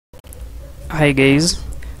Hi guys,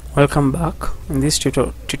 welcome back. In this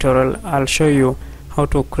tutorial I'll show you how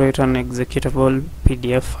to create an executable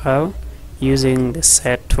PDF file using the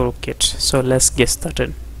set toolkit. So let's get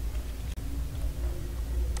started.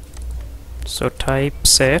 So type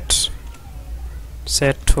set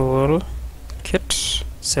toolkit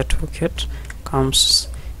comes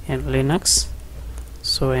in Linux.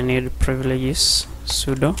 So I need privileges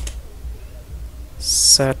sudo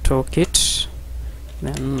set toolkit,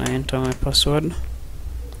 then I enter my password.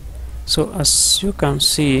 So as you can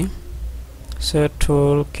see, set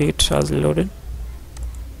toolkit has loaded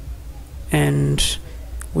and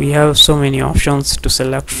we have so many options to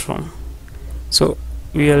select from. So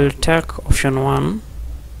we'll take option 1.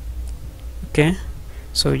 Okay,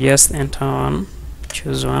 so just enter one,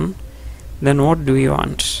 choose one. Then what do we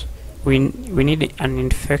want? We need an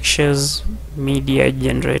infectious media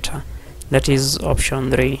generator, that is option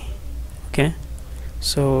 3. Okay,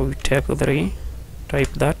 so we take 3,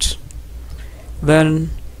 type that. Then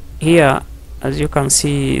here, as you can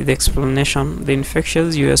see the explanation, the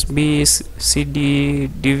infectious USB CD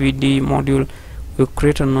DVD module will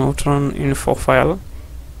create a neutron info file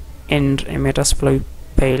and a metasploit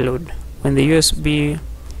payload. When the USB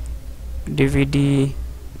DVD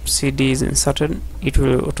CD is inserted, it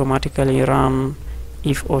will automatically run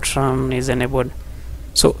if OutRun is enabled.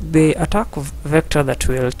 So the attack vector that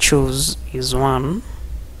we'll choose is 1.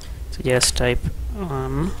 So just type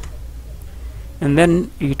 1, and then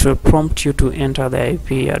it will prompt you to enter the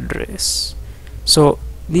IP address. So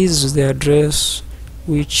this is the address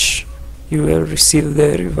which you will receive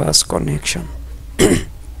the reverse connection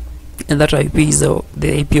and that IP is the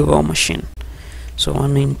IP of our machine. So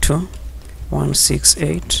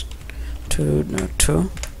 192.168.2.2.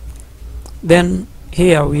 then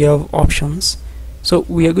here we have options. So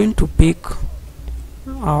we are going to pick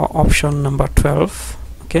our option number 12.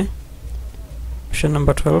 Okay, option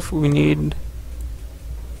number 12, we need,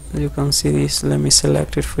 you can see this, let me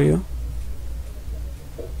select it for you.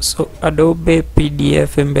 So Adobe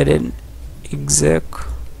PDF embedded exec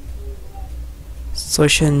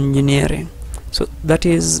social engineering. So that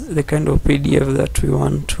is the kind of PDF that we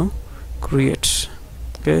want to create.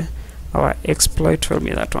 Okay, our exploit will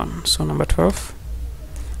be that one. So number 12.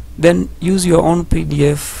 Then use your own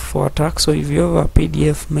PDF for attack. So if you have a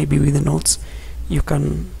PDF maybe with the notes, you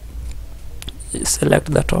can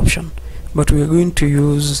select that option, but we are going to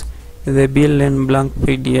use the build and blank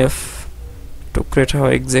PDF to create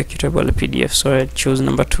our executable PDF. So I choose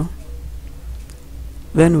number 2.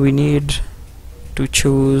 Then we need to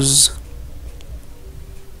choose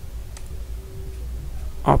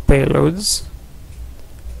our payloads.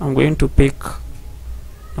 I'm going to pick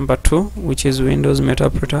number 2, which is Windows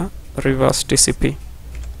Metapreter reverse TCP.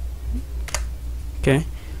 Okay,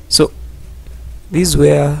 so this is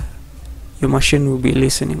where your machine will be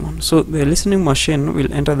listening on. So the listening machine will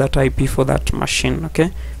enter that IP for that machine,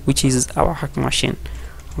 okay, which is our hack machine,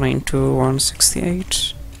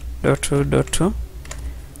 92.168.2.2.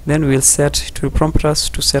 then we'll set, it will prompt us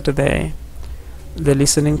to set the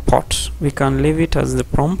listening port. We can leave it as the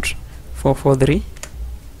prompt 443.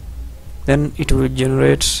 Then it will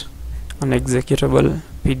generate an executable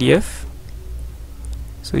PDF.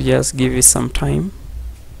 So just give it some time.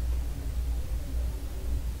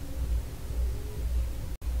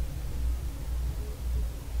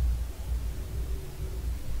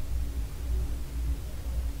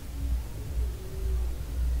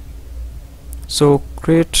 So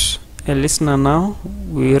create a listener now.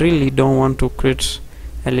 We really don't want to create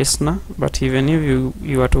a listener, but even if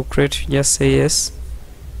you are to create, just say yes.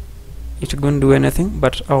 It won't do anything,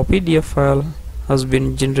 but our PDF file has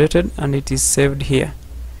been generated and it is saved here.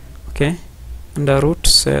 Okay, under root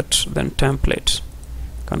set, then template,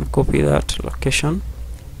 can copy that location.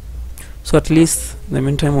 So at least in the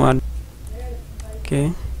meantime we are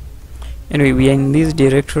okay. Anyway, we are in this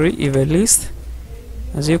directory evalist.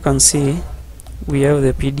 As you can see, we have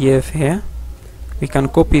the PDF here. We can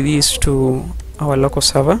copy this to our local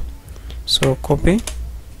server. So copy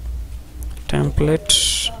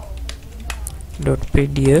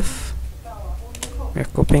template.pdf. we are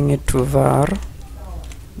copying it to var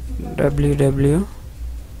www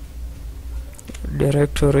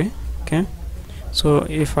directory. Okay, so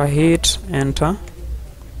if I hit enter,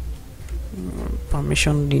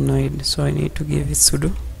 permission denied, so I need to give it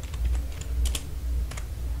sudo.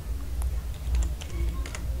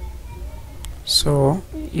 So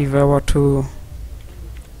if I were to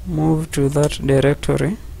move to that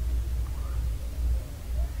directory,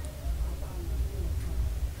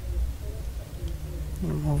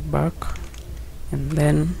 move back and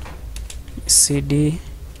then cd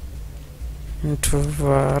into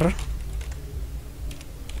var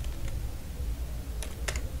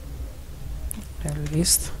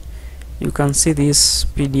list. You can see this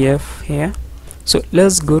PDF here. So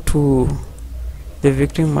let's go to the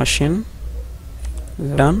victim machine.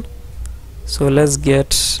 Done. So let's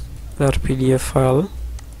get that PDF file,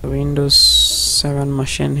 the Windows 7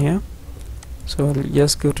 machine here. So I'll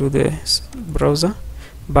just go to the browser,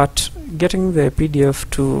 but getting the PDF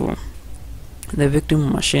to the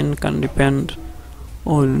victim machine can depend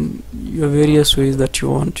on your various ways that you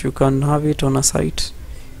want. You can have it on a site,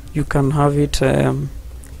 you can have it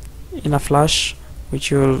in a flash which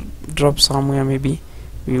you'll drop somewhere. Maybe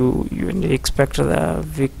you expect the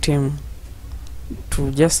victim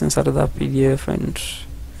to just insert the PDF and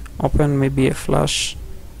open maybe a flash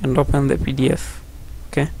and open the PDF.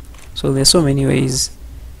 Okay, so there's so many ways.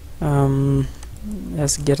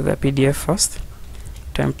 Let's get the PDF first.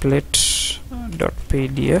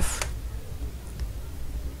 Template.pdf.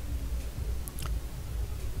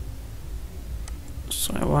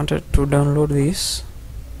 So I wanted to download this.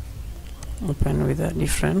 Open with a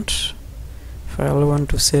different file. I want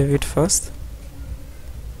to save it first,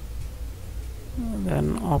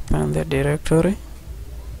 then open the directory.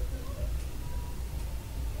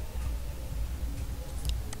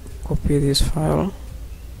 Copy this file.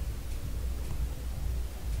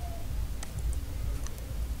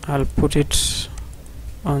 I'll put it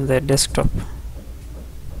on the desktop.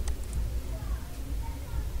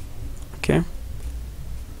 Okay,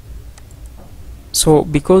 so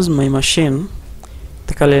because my machine,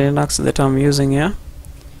 the Kali Linux that I'm using here,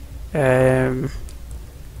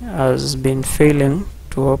 has been failing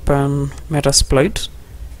to open Metasploit,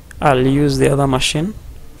 I'll use the other machine.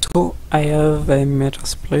 So I have a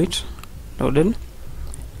Metasploit loaded,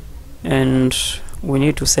 and we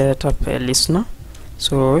need to set up a listener.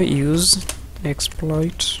 So use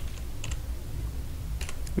exploit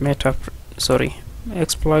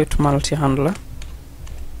multi-handler,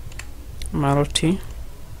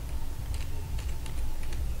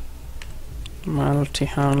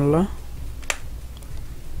 multi-handler.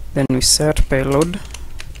 Then we set payload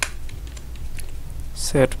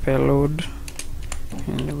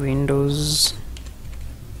in Windows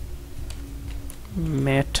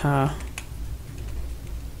metapreter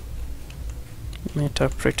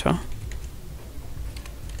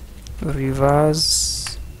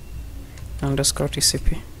reverse underscore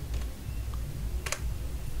TCP.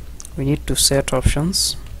 We need to set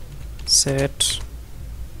options. Set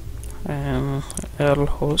L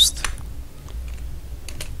host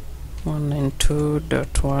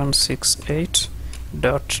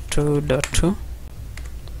 192.168.2.2,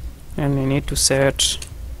 and we need to set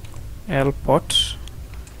L port,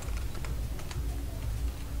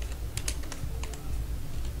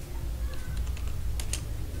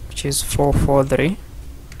 which is 443.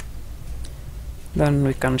 Then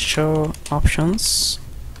we can show options.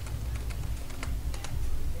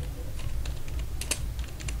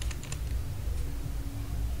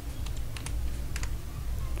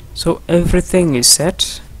 So everything is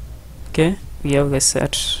set. Okay, we have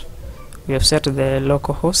set the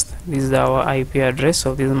localhost. This is our IP address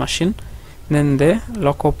of this machine. Then the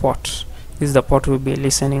local port, this is the port we'll be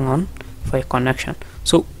listening on for a connection.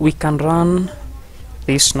 So we can run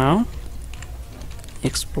this now.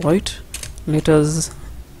 Exploit, let us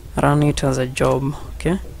run it as a job.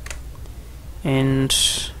 Okay, and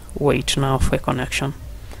wait now for a connection.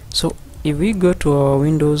 So if we go to our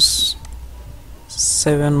Windows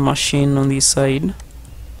 7 machine on this side,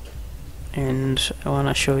 and I want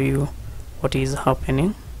to show you what is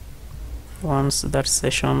happening. Once that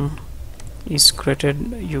session is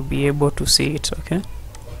created, you'll be able to see it. Okay,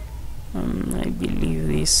 I believe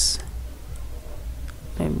this.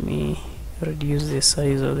 Let me reduce the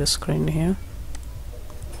size of the screen here.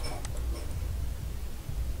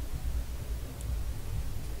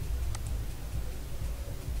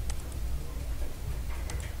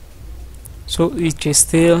 So it is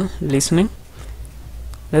still listening.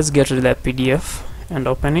 Let's get to the PDF and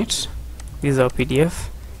open it. This is our PDF.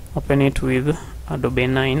 Open it with Adobe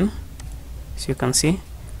 9. So you can see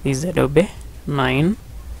this is Adobe 9.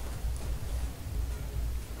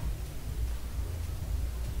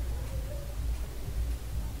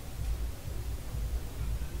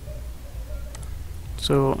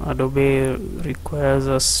 So Adobe requires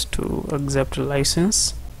us to accept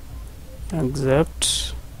license.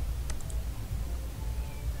 Accept.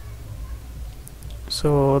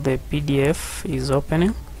 So the PDF is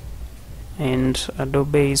opening, and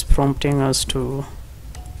Adobe is prompting us to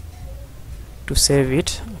save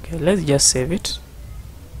it. Okay, let's just save it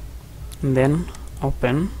and then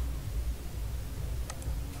open.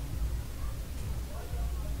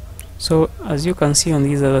 So as you can see on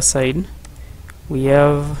this other side, we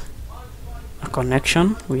have a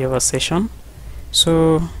connection, we have a session,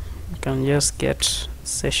 so we can just get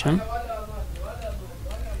sessions.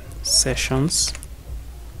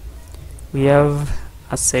 We have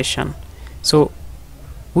a session. So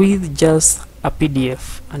with just a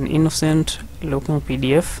PDF, an innocent looking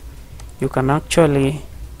PDF, you can actually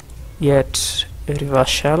get a reverse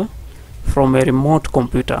shell from a remote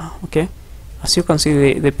computer. Okay, as you can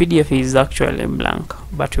see, the PDF is actually blank,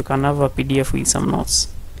 but you can have a PDF with some notes,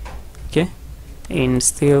 okay, and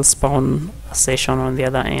still spawn a session on the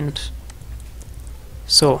other end.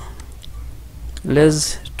 So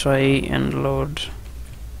let's try and load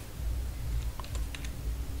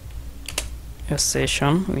a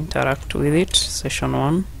session. We interact with it, session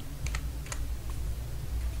 1.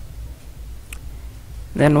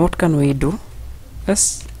 Then what can we do?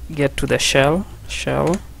 Let's get to the shell.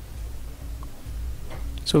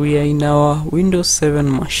 So we are in our Windows 7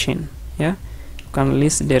 machine. Yeah, you can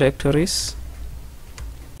list directories.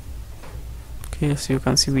 Okay, so you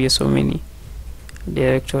can see we have so many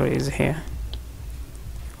directories here.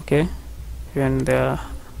 Okay, and the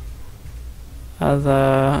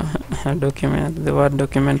other document, the Word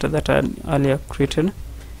document that I earlier created,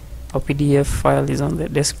 a PDF file is on the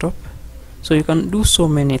desktop. So you can do so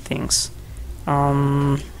many things. MSG,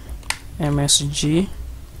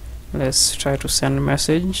 let's try to send a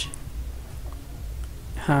message.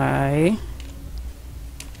 Hi,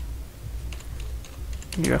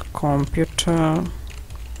 your computer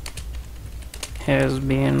has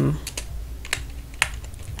been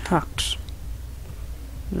hacked.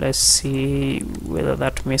 Let's see whether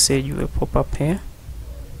that message will pop up here.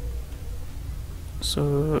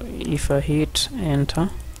 So if I hit enter,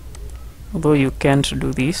 although you can't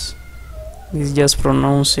do this, this is just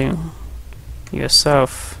pronouncing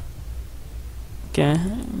yourself. Okay,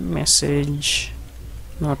 message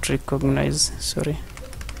not recognized, sorry.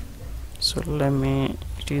 So let me,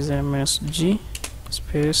 it is MSG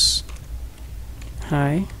space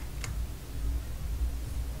hi.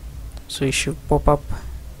 So it should pop up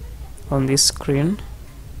on this screen.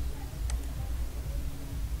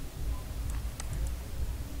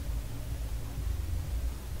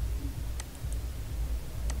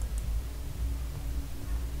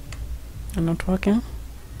 Not working.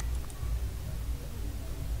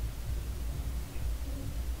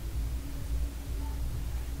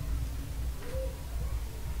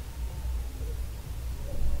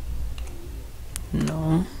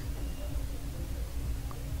 No.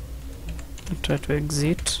 I'll try to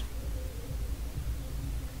exit.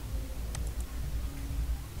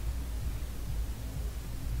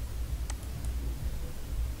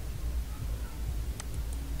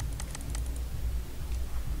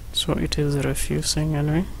 So it is refusing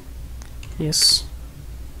anyway. Yes.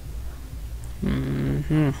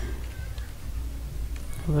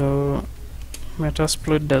 Though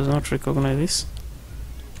Metasploit does not recognize this.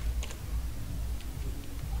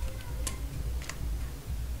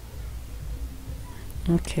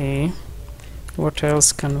 Okay, what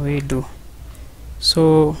else can we do?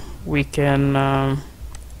 So we can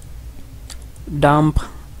dump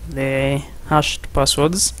the hashed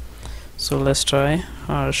passwords. So let's try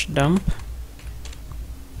hash dump,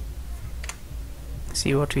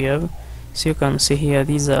 see what we have. So you can see here,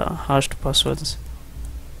 these are hashed passwords.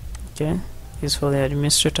 Okay, this is for the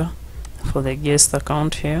administrator, for the guest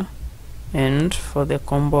account here, and for the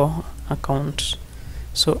combo account.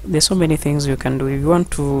 So there's so many things you can do. If you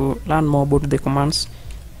want to learn more about the commands,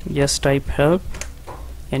 just type help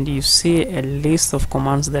and you see a list of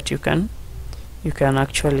commands that you can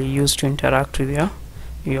actually use to interact with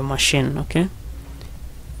your machine. Okay,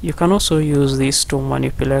 you can also use this to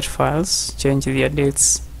manipulate files, change their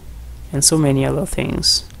dates, and so many other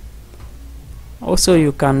things. Also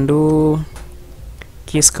you can do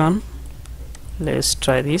key scan. Let's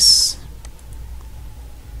try this.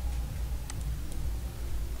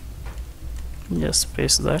 Just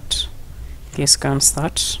paste that, key scan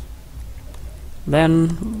start.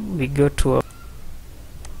 Then we go to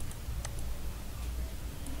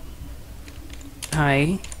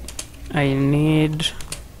I need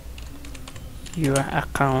your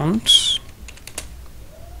account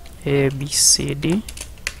ABCD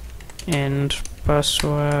and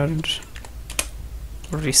password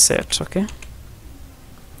reset. Okay,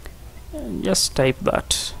 just type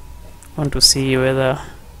that. Want to see whether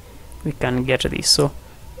we can get this. So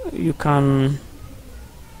you can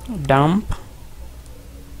dump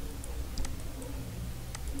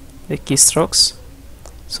the keystrokes.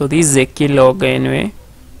 So this is a keylog anyway,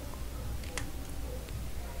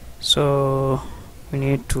 so we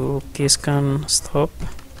need to key scan stop.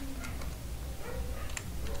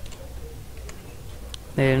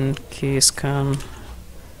 then key scan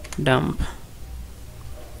dump.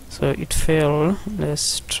 So it failed.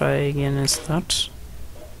 Let's try again and start.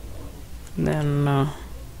 Then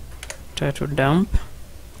try to dump.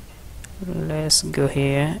 Let's go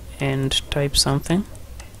here and type something.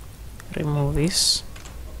 Remove this.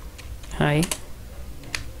 Hi.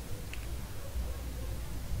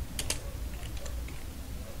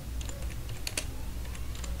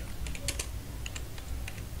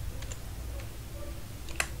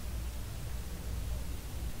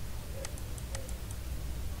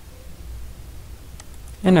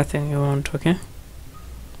 Anything you want, okay?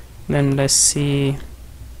 Then let's see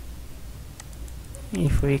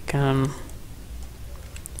if we can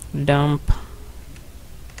dump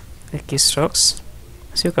the keystrokes.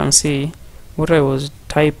 As you can see, what I was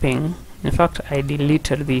typing, in fact I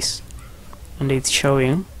deleted this and it's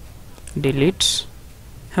showing delete.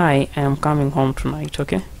 Hi, I am coming home tonight,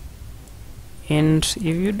 okay? And if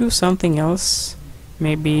you do something else,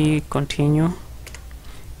 maybe continue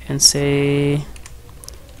and say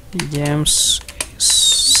James is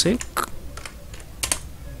sick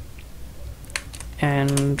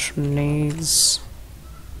and needs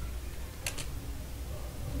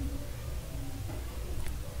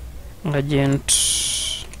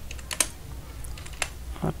urgent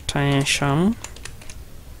attention.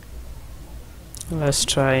 Let's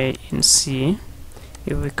try and see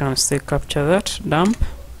if we can still capture that. Dump.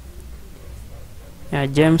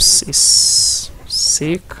 James is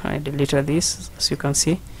sick. I deleted this, as you can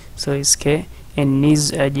see. So it's K and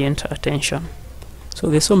needs urgent attention. So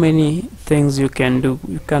there's so many things you can do.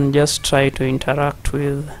 You can just try to interact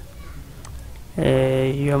with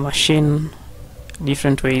your machine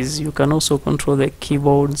different ways. You can also control the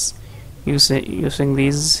keyboards using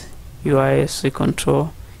these UIS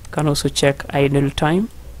control. You can also check idle time.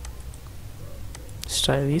 Let's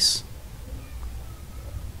try this.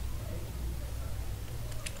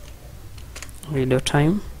 Idle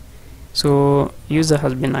time. So user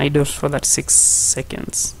has been idle for that 6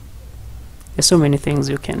 seconds. There's so many things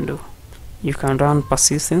you can do. You can run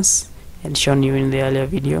persistence and shown you in the earlier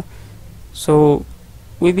video. So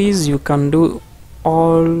with these you can do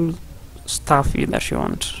all stuff that you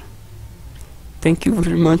want. Thank you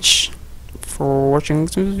very much for watching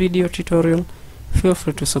this video tutorial. Feel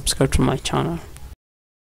free to subscribe to my channel.